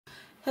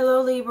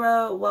Hello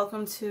Libra,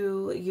 welcome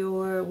to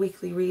your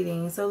weekly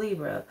reading. So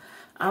Libra,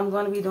 I'm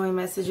going to be doing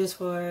messages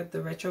for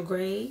the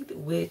retrograde,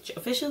 which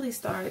officially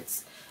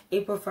starts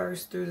April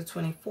 1st through the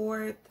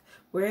 24th.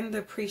 We're in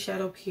the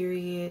pre-shadow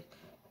period,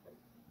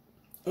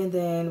 and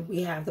then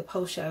we have the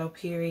post-shadow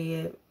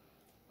period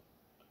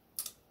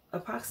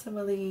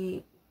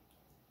approximately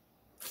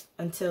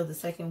until the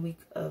second week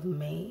of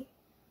May.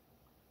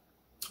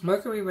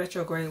 Mercury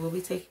retrograde will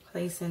be taking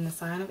place in the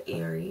sign of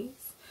Aries.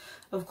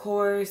 Of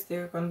course,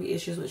 there are going to be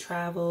issues with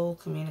travel,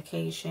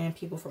 communication,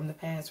 people from the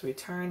past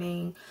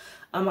returning.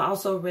 I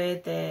also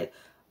read that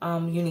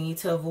you need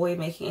to avoid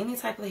making any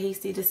type of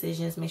hasty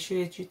decisions. Make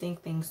sure that you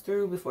think things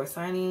through before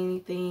signing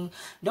anything.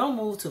 Don't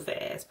move too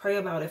fast. Pray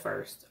about it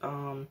first.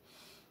 And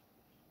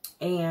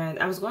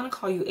I was going to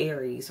call you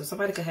Aries. So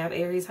somebody could have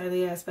Aries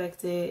highly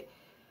aspected.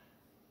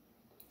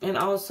 And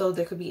also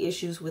there could be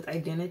issues with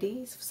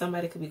identities.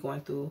 Somebody could be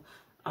going through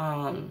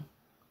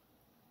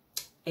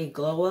a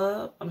glow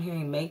up. I'm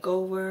hearing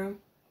makeover.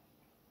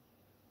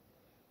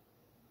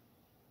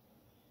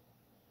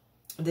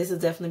 This will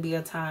definitely be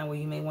a time where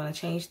you may want to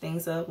change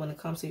things up when it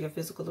comes to your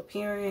physical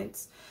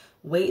appearance.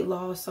 Weight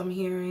loss, I'm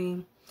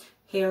hearing.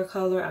 Hair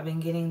color, I've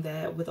been getting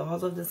that with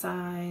all of the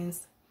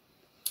signs.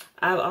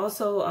 I've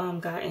also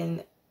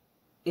gotten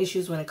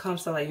issues when it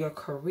comes to like your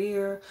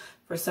career.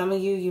 For some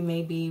of you, you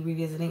may be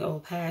revisiting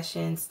old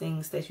passions,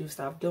 things that you've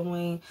stopped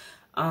doing.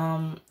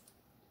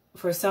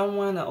 For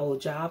someone, an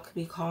old job could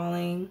be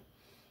calling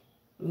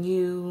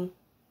you.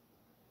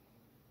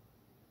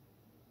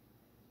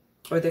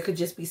 Or there could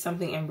just be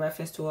something in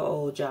reference to an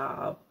old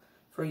job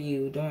for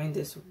you during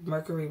this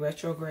Mercury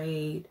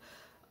retrograde.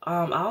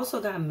 I also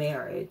got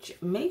marriage.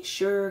 Make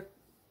sure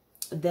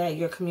that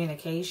your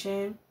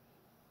communication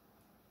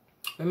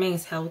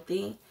remains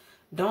healthy.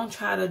 Don't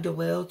try to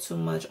dwell too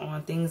much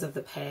on things of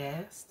the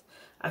past.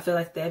 I feel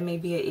like that may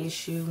be an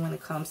issue when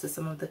it comes to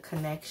some of the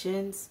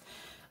connections.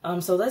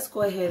 So let's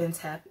go ahead and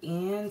tap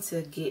in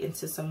to get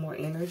into some more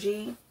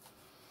energy.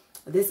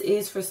 This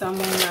is for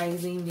someone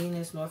rising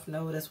Venus, North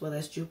Node, as well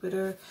as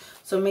Jupiter.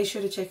 So make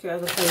sure to check your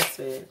other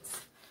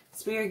placements.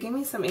 Spirit, give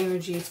me some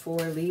energies for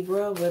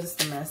Libra. What is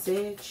the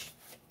message?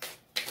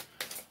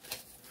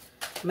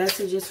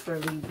 Messages for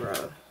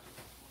Libra.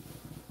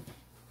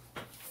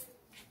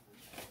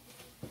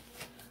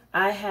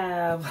 I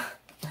have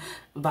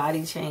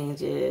body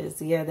changes.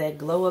 Yeah, that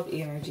glow up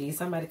energy.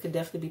 Somebody could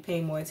definitely be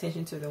paying more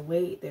attention to their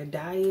weight, their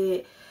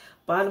diet.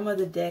 Bottom of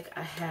the deck,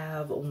 I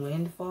have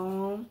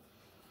windfall.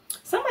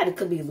 Somebody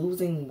could be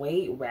losing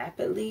weight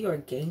rapidly or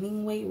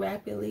gaining weight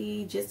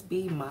rapidly. Just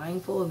be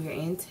mindful of your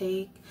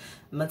intake,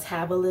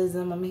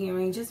 metabolism, I'm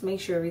hearing. Just make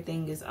sure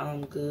everything is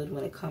good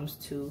when it comes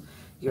to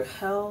your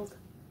health.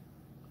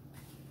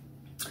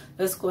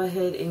 Let's go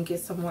ahead and get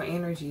some more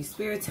energy.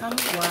 Spirit, tell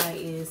me why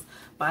is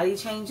body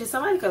changes.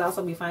 Somebody could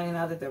also be finding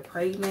out that they're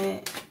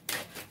pregnant.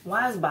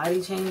 Why is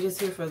body changes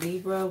here for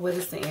Libra? What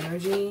is the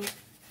energy?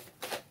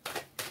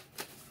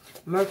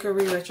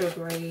 Mercury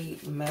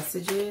retrograde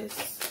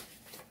messages.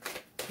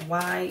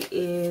 Why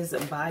is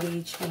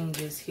body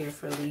changes here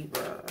for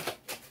Libra?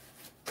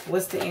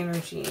 What's the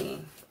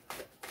energy?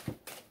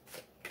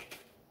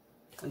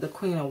 The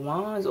Queen of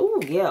Wands.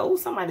 Oh, yeah. Oh,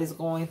 somebody's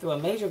going through a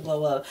major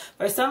glow up.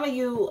 For some of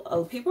you,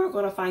 people are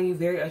going to find you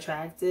very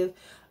attractive.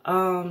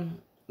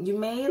 You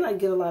may like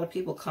get a lot of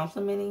people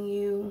complimenting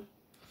you.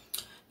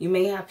 You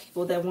may have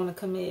people that want to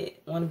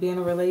commit, want to be in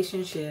a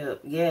relationship.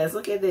 Yes,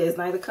 look at this.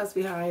 Knight of Cups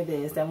behind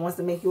this. That wants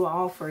to make you an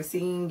offer,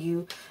 seeing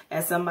you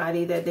as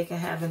somebody that they can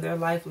have in their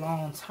life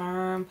long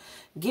term.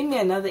 Give me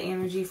another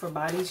energy for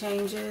body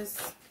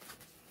changes.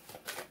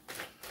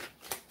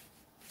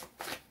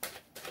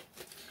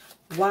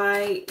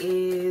 Why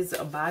is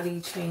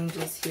body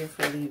changes here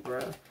for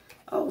Libra?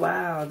 Oh,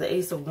 wow. The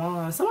Ace of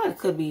Wands. Somebody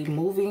could be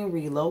moving,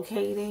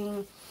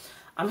 relocating.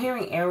 I'm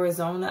hearing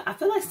Arizona. I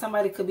feel like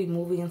somebody could be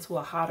moving into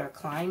a hotter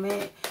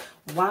climate.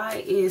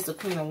 Why is the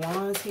Queen of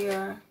Wands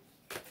here?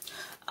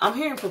 I'm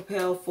hearing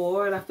propel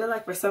forward. I feel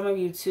like for some of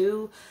you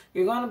too,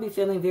 you're going to be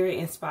feeling very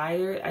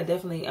inspired. I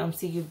definitely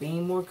see you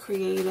being more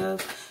creative.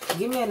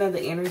 Give me another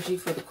energy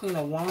for the Queen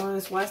of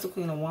Wands. Why is the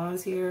Queen of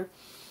Wands here?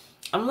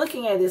 I'm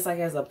looking at this like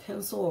as a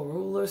pencil or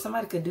ruler.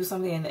 Somebody could do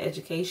something in the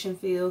education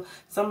field.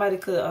 Somebody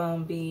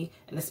could be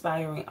an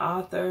aspiring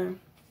author.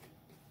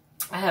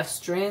 I have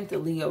strength,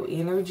 Leo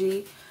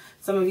energy.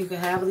 Some of you could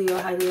have Leo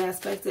highly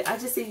aspected. I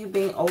just see you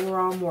being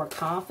overall more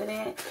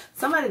confident.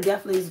 Somebody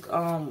definitely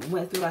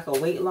went through like a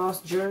weight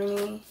loss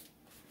journey.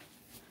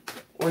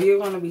 Or you're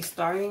going to be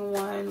starting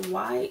one.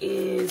 Why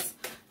is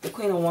the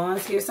Queen of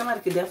Wands here? Somebody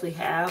could definitely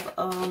have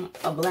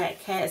a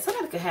black cat.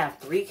 Somebody could have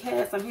 3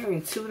 cats. I'm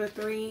hearing 2 to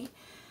 3.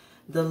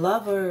 The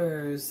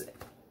Lovers,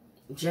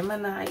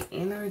 Gemini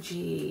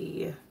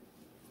energy.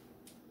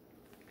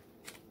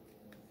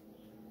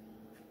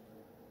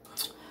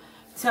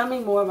 Tell me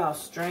more about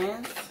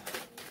strength.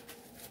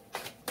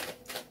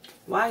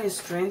 Why is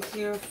strength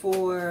here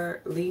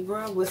for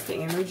Libra? What's the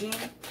energy?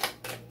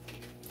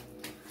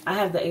 I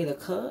have the 8 of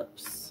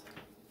Cups.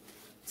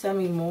 Tell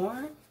me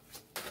more.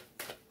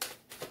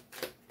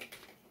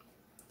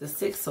 The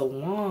 6 of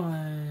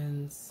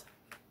Wands.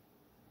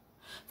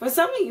 For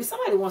some of you,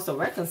 somebody wants to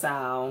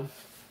reconcile.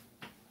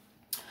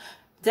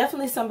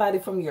 Definitely somebody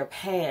from your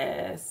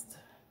past.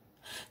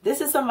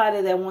 This is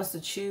somebody that wants to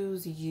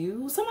choose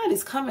you.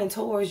 Somebody's coming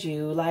towards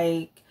you.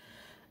 Like,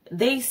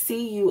 they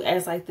see you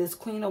as like this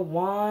Queen of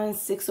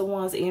Wands, Six of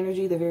Wands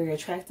energy. They're very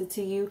attracted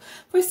to you.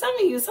 For some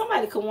of you,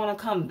 somebody could want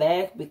to come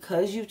back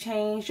because you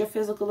changed your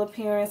physical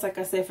appearance. Like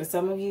I said, for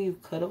some of you, you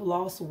could have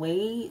lost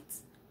weight.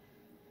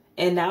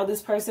 And now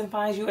this person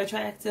finds you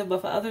attractive.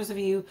 But for others of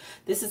you,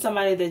 this is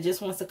somebody that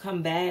just wants to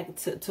come back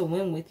to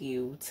win with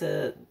you,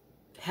 to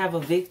have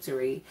a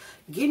victory.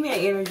 Give me an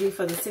energy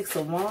for the Six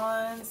of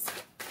Wands.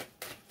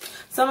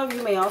 Some of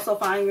you may also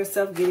find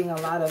yourself getting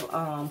a lot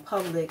of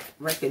public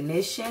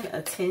recognition,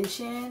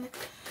 attention.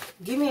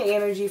 Give me an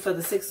energy for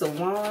the Six of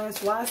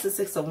Wands. Why is the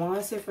Six of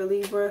Wands here for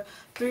Libra?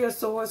 Three of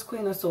Swords,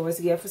 Queen of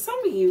Swords. Yeah, for some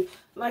of you,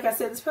 like I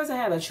said, this person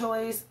had a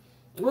choice.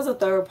 It was a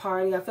third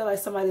party. I feel like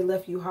somebody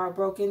left you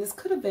heartbroken. This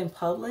could have been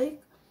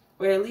public,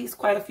 or at least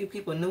quite a few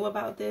people knew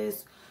about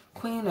this.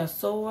 Queen of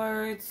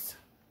Swords.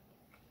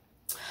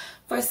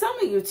 For some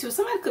of you, too,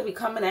 somebody could be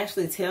coming to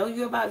actually tell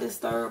you about this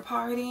third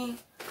party.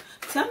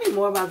 Tell me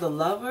more about the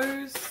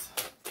Lovers.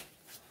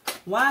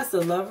 Why is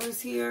the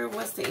Lovers here?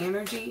 What's the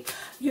energy?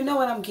 You know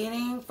what I'm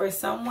getting? For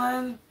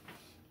someone,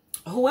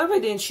 whoever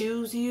didn't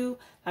choose you,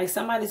 like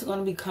somebody's going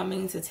to be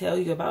coming to tell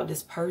you about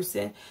this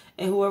person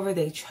and whoever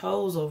they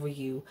chose over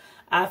you.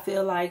 I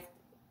feel like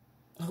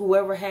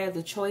whoever had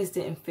the choice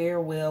didn't fare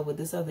well with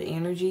this other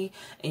energy,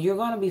 and you're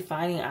going to be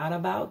finding out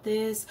about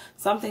this.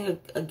 Something,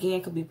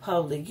 again, could be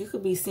public. You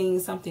could be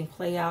seeing something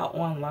play out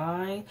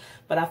online,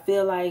 but I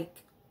feel like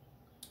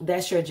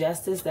that's your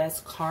justice. That's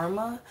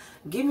karma.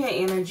 Give me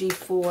an energy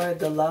for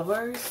the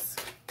Lovers.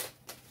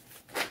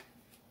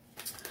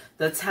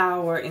 The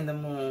Tower and the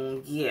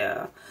Moon.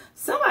 Yeah.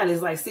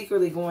 Somebody's like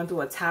secretly going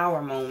through a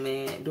tower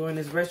moment during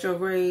this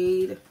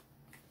retrograde.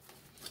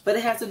 But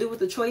it has to do with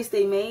the choice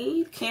they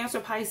made. Cancer,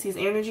 Pisces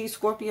energy,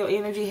 Scorpio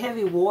energy,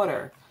 heavy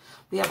water.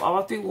 We have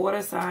all three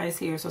water signs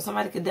here. So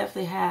somebody could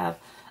definitely have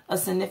a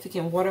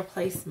significant water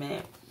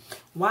placement.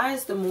 Why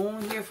is the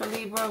Moon here for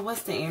Libra?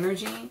 What's the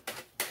energy?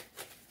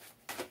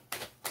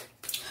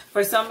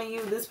 For some of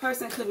you, this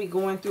person could be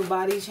going through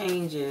body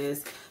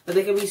changes. But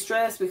they could be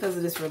stressed because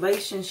of this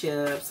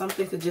relationship.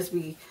 Something could just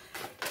be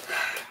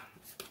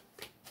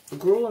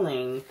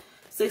grueling.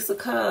 Six of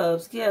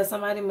Cups. Yeah,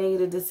 somebody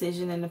made a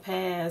decision in the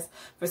past.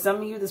 For some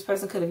of you, this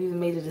person could have even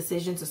made a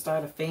decision to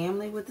start a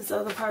family with this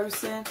other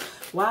person.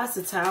 Why is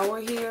the Tower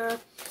here?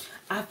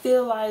 I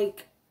feel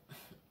like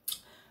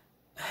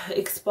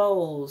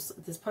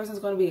exposed. This person's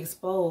going to be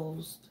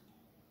exposed.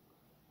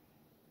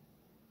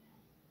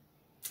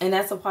 And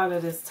that's a part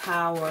of this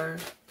Tower.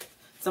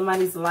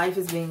 Somebody's life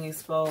is being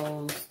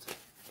exposed.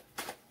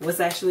 What's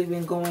actually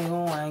been going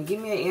on.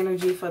 Give me an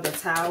energy for the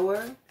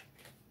Tower.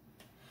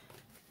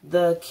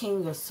 The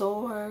King of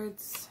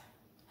Swords.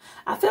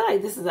 I feel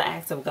like this is an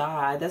act of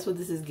God. That's what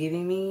this is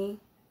giving me.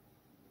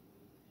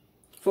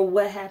 For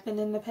what happened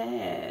in the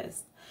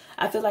past.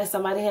 I feel like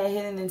somebody had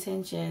hidden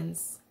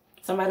intentions.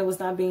 Somebody was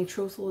not being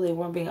truthful. They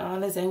weren't being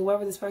honest. And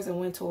whoever this person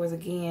went towards,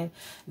 again,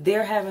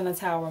 they're having a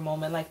Tower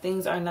moment. Like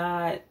things are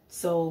not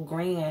so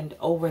grand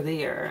over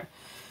there.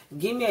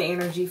 Give me an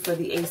energy for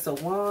the Ace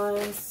of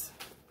Wands.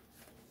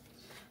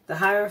 The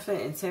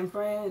Hierophant and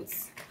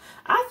Temperance.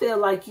 I feel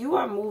like you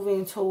are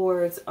moving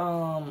towards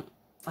a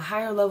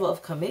higher level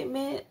of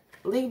commitment,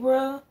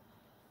 Libra.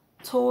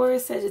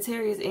 Taurus,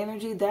 Sagittarius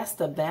energy, that's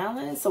the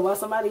balance. So while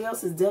somebody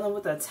else is dealing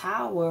with a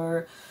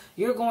Tower,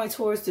 you're going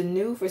towards the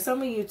new. For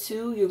some of you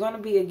too, you're going to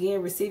be,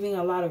 again, receiving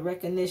a lot of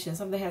recognition.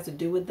 Something has to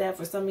do with that.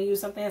 For some of you,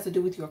 something has to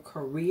do with your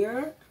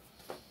career.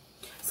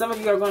 Some of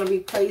you are going to be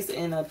placed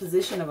in a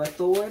position of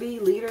authority,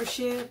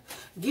 leadership.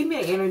 Give me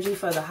an energy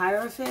for the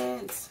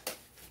Hierophant.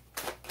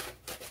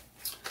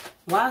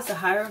 Why is the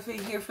Hierophant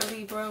here for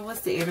Libra?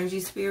 What's the energy,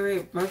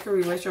 Spirit?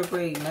 Mercury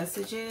retrograde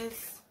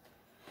messages.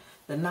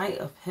 The Knight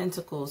of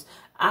Pentacles.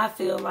 I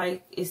feel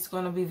like it's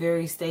going to be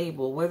very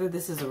stable. Whether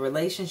this is a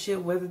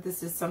relationship, whether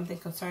this is something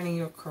concerning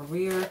your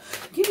career.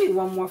 Give me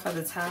one more for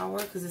the Tower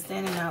because it's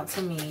standing out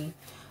to me.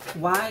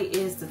 Why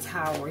is the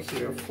Tower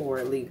here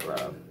for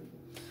Libra?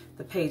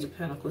 The Page of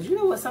Pentacles. You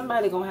know what?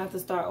 Somebody going to have to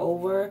start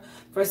over.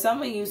 For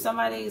some of you,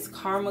 somebody's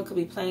karma could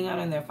be playing out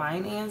in their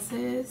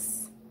finances.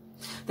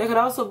 There could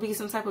also be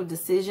some type of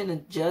decision, a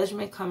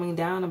judgment coming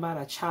down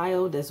about a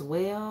child as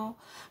well.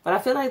 But I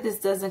feel like this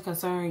doesn't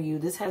concern you.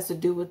 This has to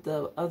do with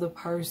the other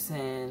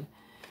person.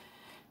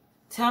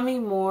 Tell me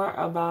more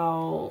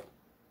about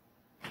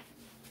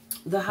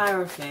the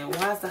Hierophant.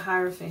 Why is the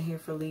Hierophant here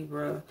for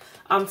Libra?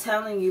 I'm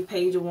telling you,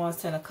 Page of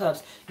Wands, Ten of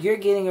Cups. You're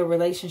getting a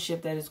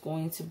relationship that is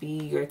going to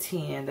be your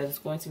 10. That is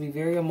going to be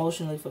very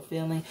emotionally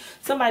fulfilling.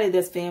 Somebody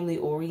that's family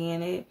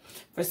oriented.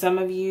 For some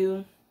of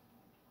you,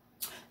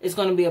 it's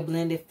going to be a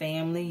blended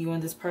family. You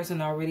and this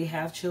person already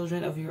have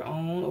children of your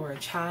own or a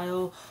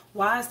child.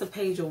 Why is the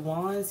Page of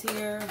Wands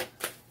here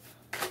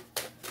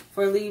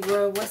for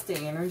Libra? What's the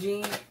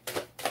energy?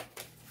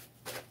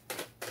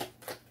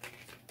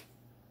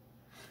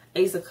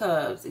 Ace of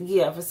Cups.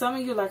 Yeah, for some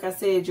of you, like I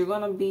said, you're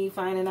going to be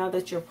finding out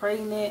that you're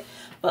pregnant.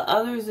 But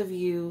others of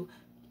you,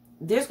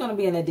 there's going to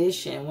be an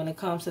addition when it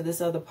comes to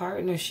this other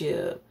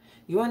partnership.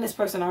 You and this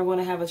person are going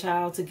to have a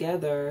child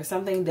together.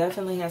 Something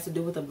definitely has to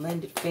do with a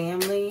blended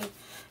family.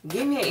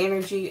 Give me an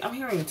energy. I'm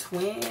hearing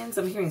twins.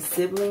 I'm hearing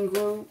sibling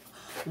group.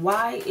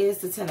 Why is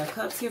the Ten of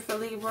Cups here for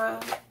Libra?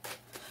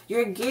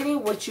 You're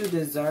getting what you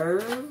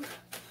deserve.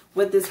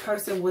 What this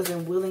person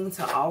wasn't willing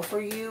to offer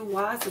you.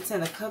 Why is the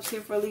Ten of Cups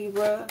here for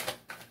Libra?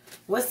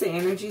 What's the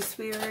energy,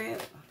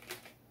 Spirit?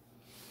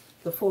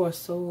 The Four of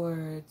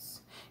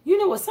Swords. You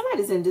know what?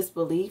 Somebody's in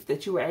disbelief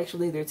that you were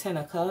actually their Ten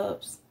of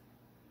Cups.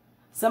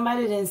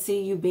 Somebody didn't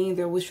see you being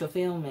their wish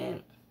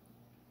fulfillment.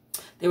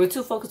 They were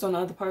too focused on the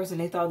other person.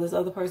 They thought this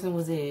other person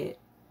was it.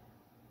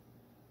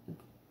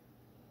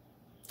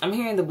 I'm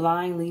hearing the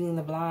blind leading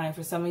the blind.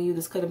 For some of you,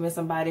 this could have been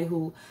somebody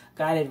who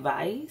got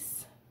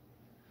advice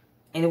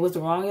and it was the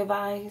wrong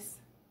advice.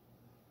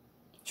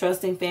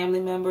 Trusting family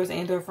members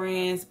and their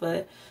friends,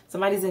 but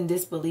somebody's in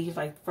disbelief.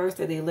 Like first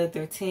that they let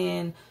their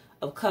 10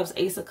 of Cups,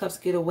 Ace of Cups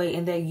get away,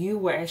 and that you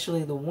were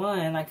actually the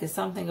one. Like it's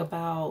something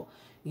about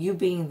you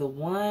being the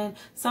one.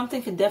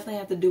 Something could definitely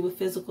have to do with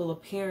physical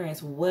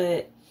appearance,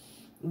 what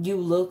you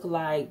look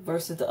like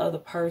versus the other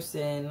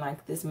person.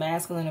 Like this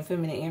masculine and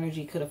feminine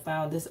energy could have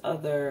found this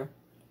other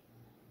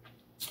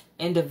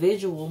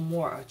individual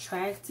more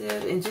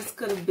attractive, and just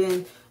could have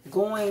been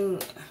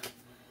going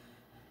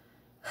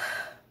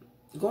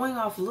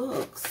off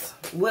looks.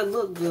 What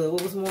looked good,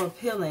 what was more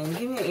appealing.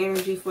 Give me an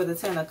energy for the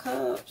Ten of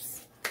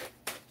Cups.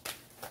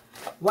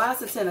 Why is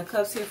the Ten of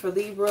Cups here for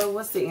Libra?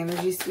 What's the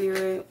energy,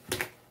 Spirit?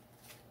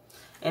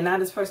 And now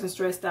this person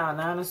stressed out.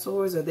 Nine of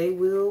Swords, or they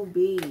will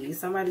be.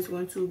 Somebody's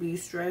going to be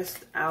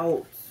stressed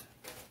out.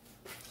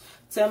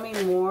 Tell me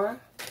more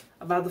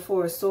about the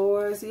Four of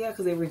Swords. Yeah,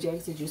 because they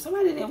rejected you.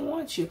 Somebody didn't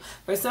want you.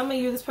 For some of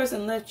you, this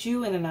person left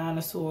you in a Nine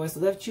of Swords.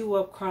 Left you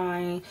up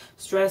crying,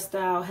 stressed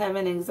out,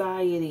 having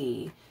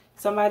anxiety.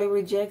 Somebody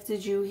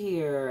rejected you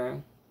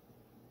here.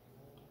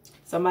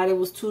 Somebody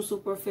was too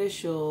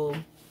superficial.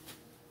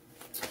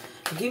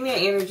 Give me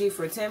an energy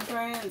for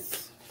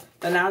Temperance.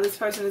 But now this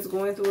person is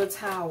going through a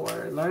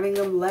tower, learning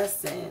a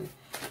lesson.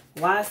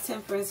 Why is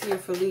Temperance here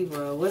for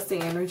Libra? What's the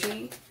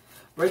energy?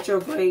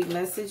 Retrograde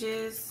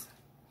messages.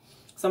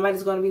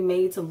 Somebody's going to be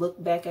made to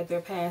look back at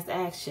their past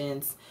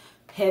actions.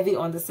 Heavy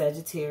on the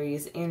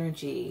Sagittarius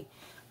energy.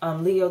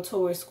 Leo,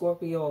 Taurus,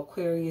 Scorpio,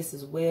 Aquarius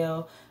as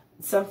well.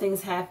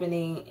 Something's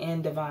happening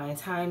in divine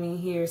timing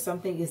here.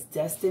 Something is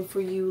destined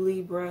for you,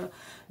 Libra.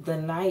 The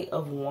Knight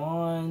of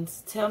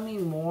Wands. Tell me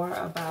more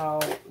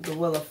about the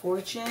Wheel of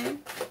Fortune.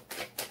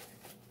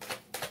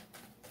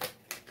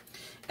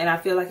 And I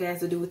feel like it has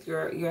to do with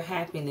your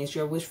happiness,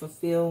 your wish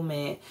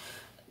fulfillment,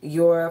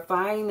 your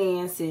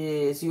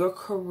finances, your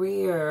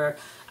career.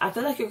 I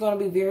feel like you're going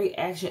to be very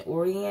action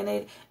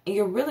oriented, and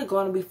you're really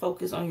going to be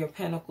focused on your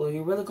pinnacle.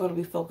 You're really going to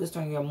be focused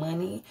on your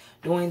money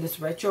during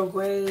this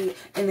retrograde,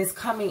 and it's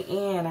coming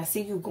in. I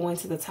see you going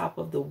to the top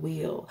of the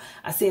wheel.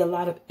 I see a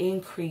lot of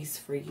increase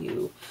for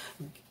you.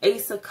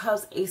 Ace of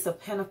Cups, Ace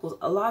of Pentacles,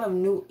 a lot of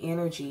new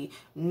energy,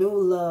 new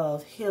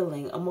love,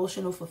 healing,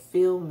 emotional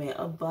fulfillment,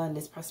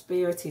 abundance,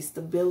 prosperity,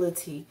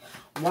 stability.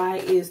 Why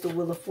is the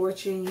Wheel of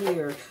Fortune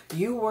here?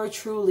 You were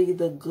truly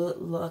the good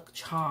luck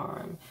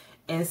charm,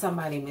 and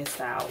somebody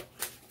missed out.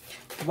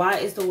 Why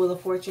is the Wheel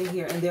of Fortune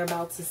here? And they're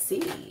about to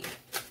see.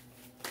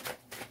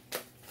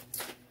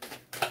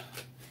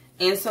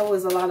 And so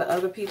is a lot of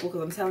other people,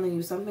 because I'm telling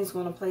you, something's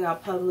going to play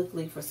out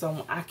publicly for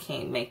someone. I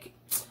can't make it.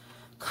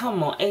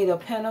 Come on, Eight of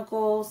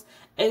Pentacles,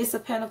 Ace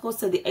of Pentacles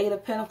to the Eight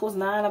of Pentacles,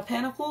 Nine of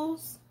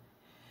Pentacles.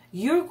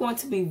 You're going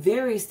to be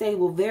very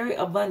stable, very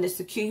abundant,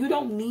 secure. You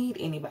don't need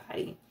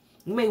anybody.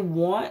 You may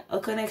want a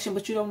connection,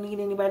 but you don't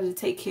need anybody to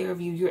take care of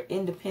you. You're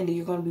independent.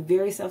 You're going to be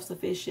very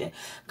self-sufficient.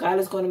 God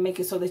is going to make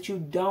it so that you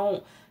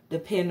don't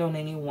depend on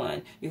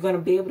anyone. You're going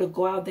to be able to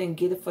go out there and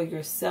get it for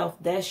yourself.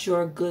 That's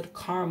your good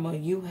karma.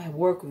 You have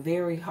worked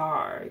very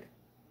hard.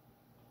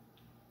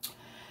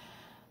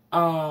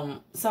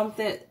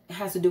 Something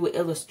has to do with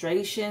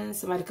illustration.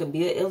 Somebody could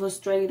be an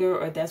illustrator,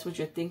 or that's what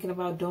you're thinking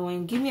about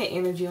doing. Give me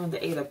an energy on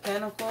the Eight of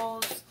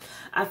Pentacles.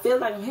 I feel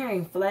like I'm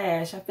hearing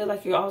flash. I feel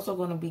like you're also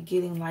going to be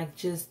getting like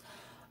just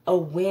a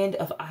wind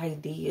of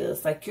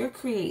ideas. Like your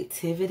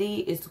creativity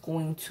is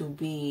going to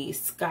be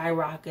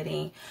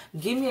skyrocketing.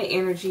 Give me an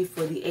energy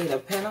for the Eight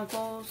of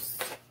Pentacles.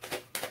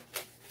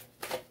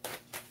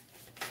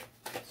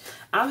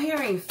 I'm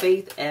hearing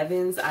Faith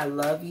Evans, I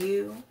love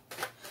you.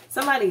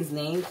 Somebody's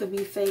name could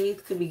be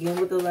Faith, could begin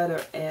with the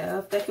letter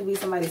F. That could be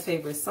somebody's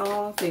favorite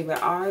song,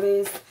 favorite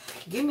artist.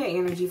 Give me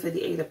an energy for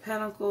the Eight of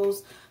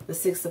Pentacles, the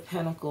Six of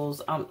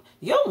Pentacles.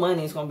 Your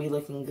money is going to be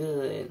looking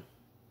good.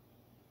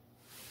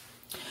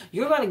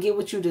 You're going to get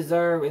what you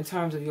deserve in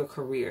terms of your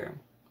career.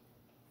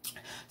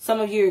 Some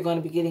of you are going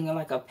to be getting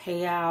like a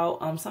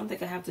payout. Something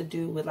could have to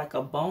do with like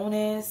a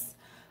bonus.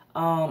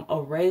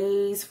 a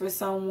raise for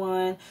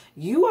someone.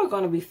 You are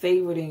going to be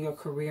favored in your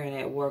career and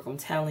at work. I'm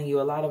telling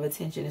you, a lot of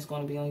attention is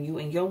going to be on you,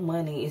 and your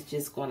money is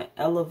just going to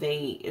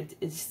elevate.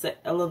 It's just an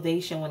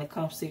elevation when it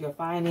comes to your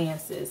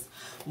finances.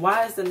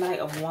 Why is the Knight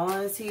of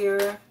Wands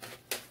here?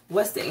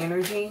 What's the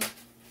energy?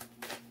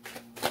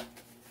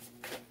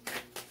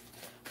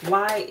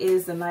 Why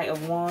is the Knight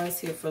of Wands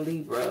here for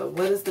Libra?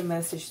 What is the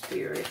message,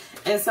 Spirit?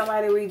 And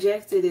somebody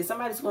rejected it.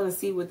 Somebody's going to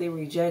see what they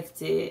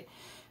rejected.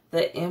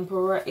 The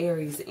Emperor,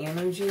 Aries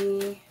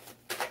energy.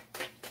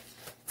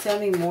 Tell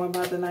me more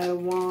about the Knight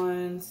of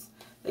Wands.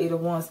 The Eight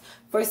of Wands.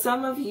 For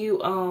some of you,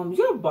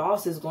 your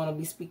boss is going to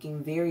be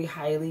speaking very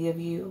highly of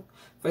you.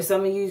 For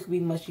some of you, you could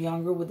be much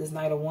younger with this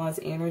Knight of Wands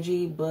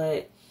energy,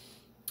 but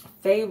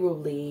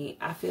favorably,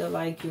 I feel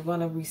like you're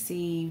going to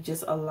receive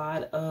just a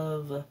lot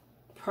of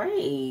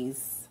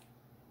praise.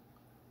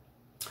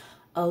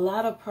 A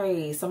lot of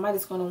praise.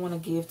 Somebody's going to want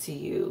to give to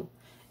you,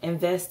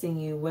 invest in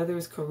you, whether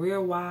it's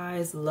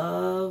career-wise,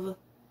 love.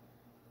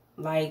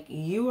 Like,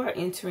 you are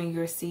entering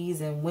your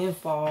season,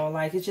 windfall.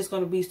 Like, it's just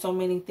going to be so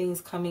many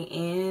things coming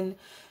in.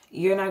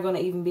 You're not going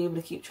to even be able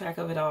to keep track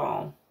of it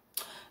all.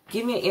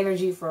 Give me an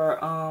energy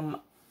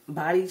for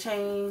body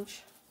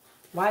change.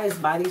 Why is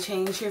body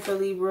change here for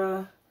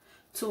Libra?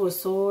 Two of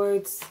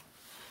Swords.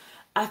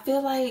 I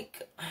feel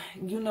like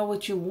you know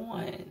what you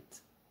want.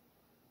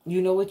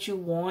 You know what you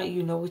want.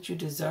 You know what you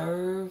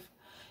deserve.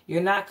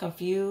 You're not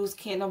confused.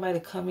 Can't nobody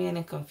come in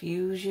and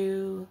confuse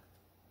you.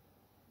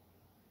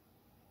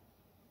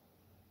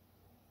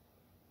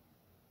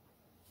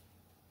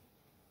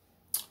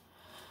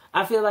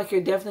 I feel like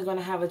you're definitely going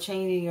to have a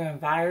change in your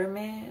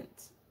environment.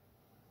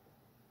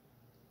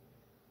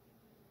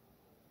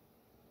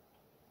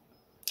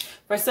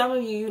 For some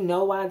of you, you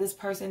know why this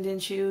person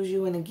didn't choose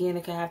you. And again,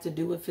 it can have to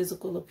do with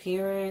physical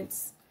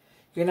appearance.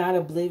 You're not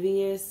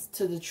oblivious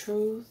to the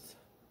truth.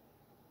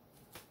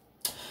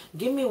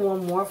 Give me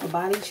one more for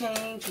body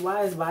change.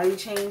 Why is body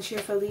change here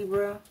for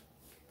Libra?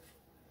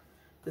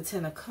 The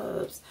Ten of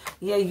Cups.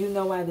 Yeah, you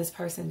know why this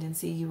person didn't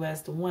see you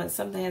as the one.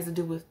 Something has to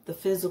do with the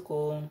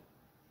physical.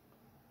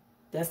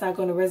 That's not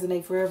going to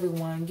resonate for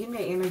everyone. Give me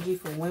an energy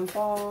for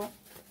windfall.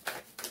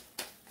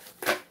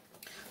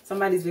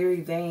 Somebody's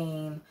very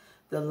vain.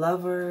 The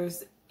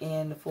Lovers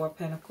and the Four of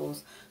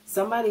Pentacles.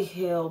 Somebody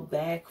held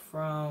back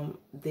from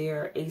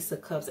their Ace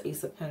of Cups,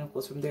 Ace of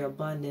Pentacles, from their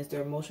abundance,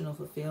 their emotional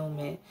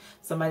fulfillment.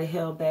 Somebody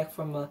held back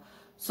from a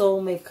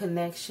soulmate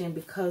connection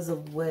because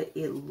of what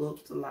it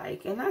looked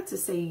like. And not to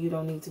say you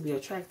don't need to be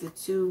attracted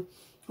to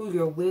who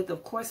you're with.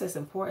 Of course, that's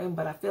important,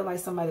 but I feel like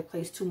somebody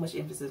placed too much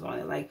emphasis on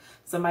it. Like,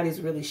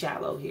 somebody's really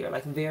shallow here,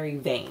 like very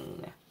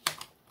vain.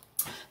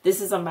 This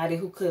is somebody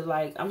who could,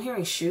 like, I'm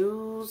hearing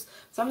shoes.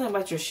 Something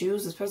about your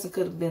shoes. This person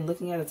could have been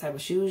looking at the type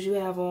of shoes you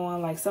have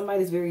on. Like,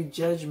 somebody's very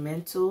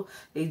judgmental.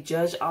 They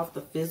judge off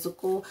the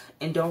physical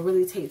and don't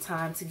really take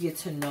time to get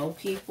to know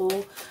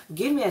people.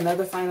 Give me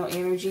another final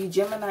energy.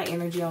 Gemini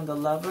energy on the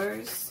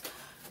Lovers.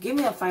 Give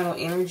me a final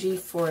energy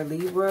for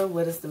Libra.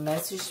 What is the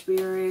message,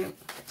 Spirit?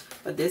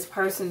 But this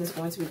person is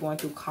going to be going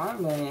through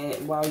karma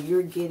while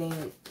you're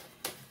getting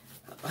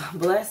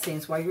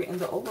blessings, while you're in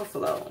the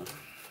overflow.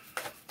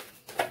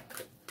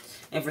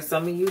 And for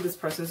some of you, this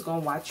person is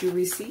going to watch you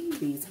receive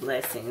these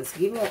blessings.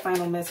 Give me a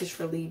final message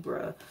for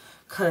Libra,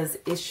 because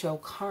it's your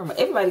karma.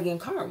 Everybody getting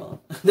karma.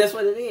 That's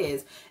what it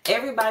is.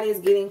 Everybody is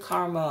getting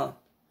karma,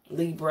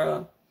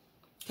 Libra.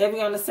 Heavy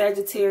on the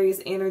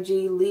Sagittarius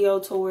energy. Leo,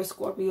 Taurus,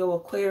 Scorpio,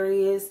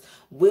 Aquarius.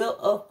 Wheel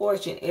of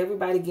Fortune.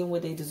 Everybody getting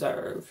what they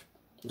deserve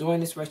during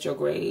this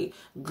retrograde.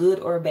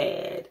 Good or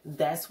bad.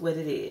 That's what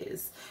it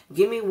is.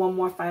 Give me one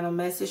more final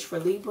message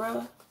for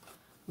Libra.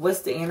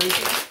 What's the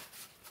energy?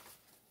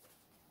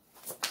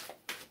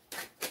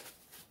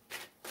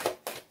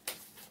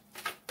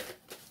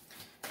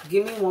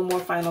 Give me one more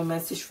final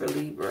message for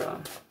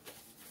Libra.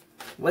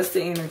 What's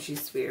the energy,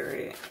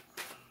 Spirit?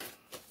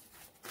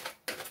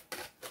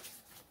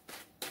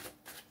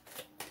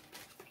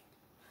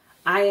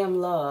 I am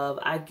love.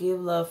 I give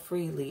love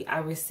freely. I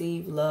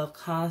receive love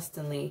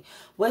constantly.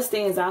 What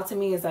stands out to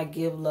me is I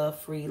give love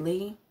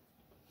freely.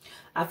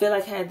 I feel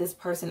like had this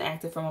person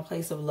acted from a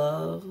place of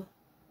love,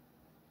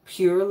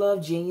 pure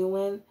love,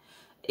 genuine,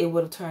 it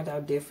would have turned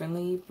out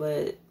differently,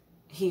 but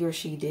he or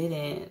she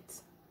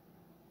didn't.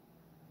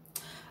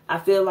 I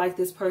feel like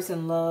this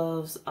person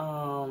loves,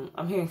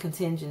 I'm hearing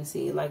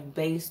contingency, like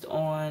based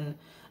on,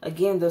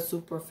 again, the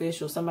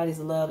superficial. Somebody's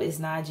love is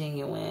not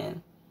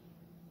genuine.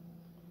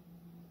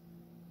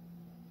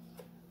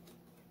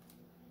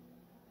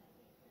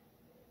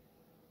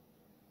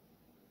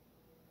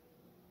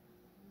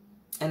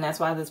 And that's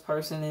why this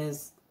person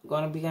is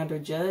going to be under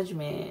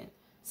judgment.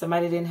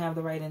 Somebody didn't have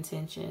the right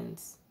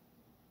intentions.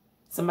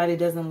 Somebody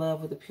doesn't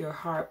love with a pure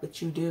heart,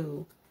 but you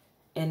do.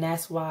 And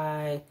that's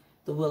why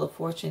the Wheel of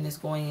Fortune is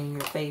going in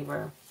your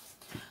favor.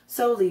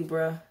 So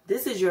Libra,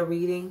 this is your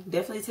reading.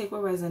 Definitely take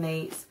what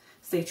resonates.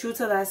 Stay true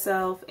to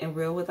thyself and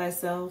real with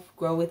thyself.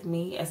 Grow with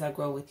me as I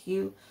grow with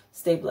you.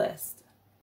 Stay blessed.